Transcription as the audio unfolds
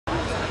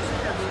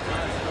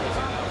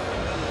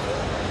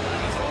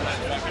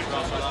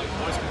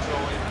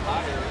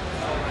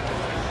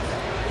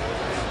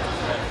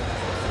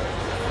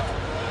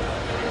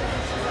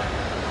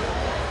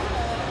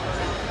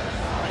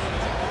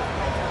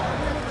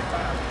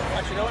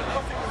you know what? I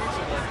don't think we need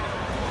to.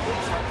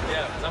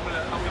 Yeah, because I'm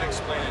gonna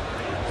explain it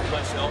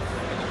myself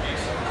in the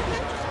piece. I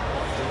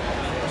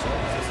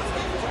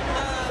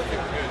think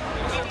we're good.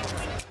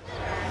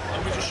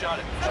 We just shot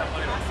it.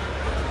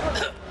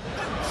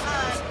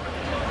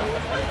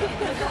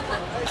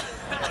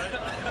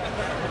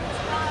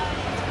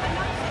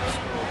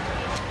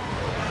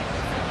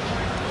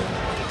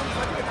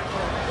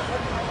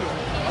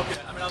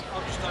 Okay, I mean, I'll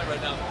just tell you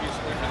right now the piece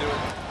we're gonna do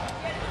it.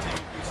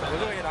我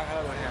这个也打开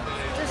了，我天！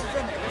这是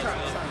在哪个上？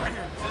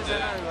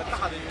在那个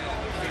大的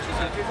最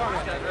上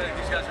面。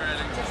These guys are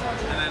editing,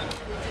 and then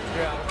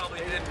we'll probably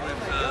end with.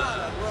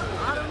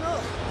 I don't know.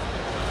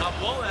 Top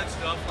of all that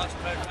stuff, lots of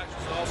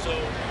manufacturers are also,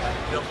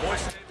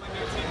 voice enabling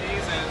new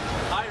TVs and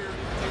higher,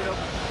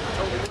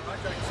 totally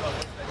contracting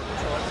software.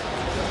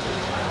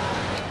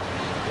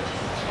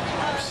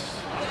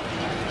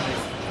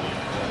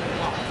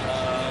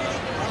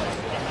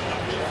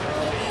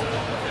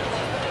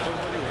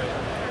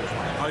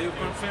 Are you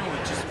confirmed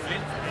with just flip?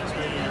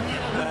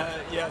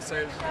 Yeah,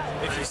 so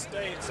if you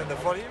stay, so the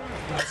volume,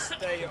 you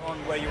stay on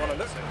where you want to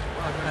look,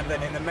 and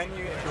then in the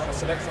menu, if you want to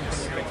select something,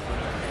 you click,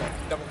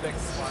 double click.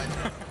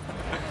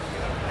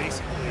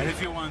 And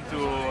if you want to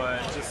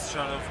just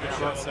shut off the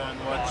cursor and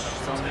watch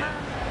something,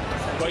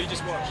 Well, you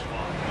just watch.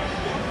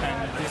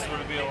 and this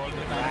will be all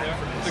the time there.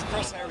 The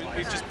crosshair,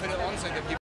 we just put it on so that people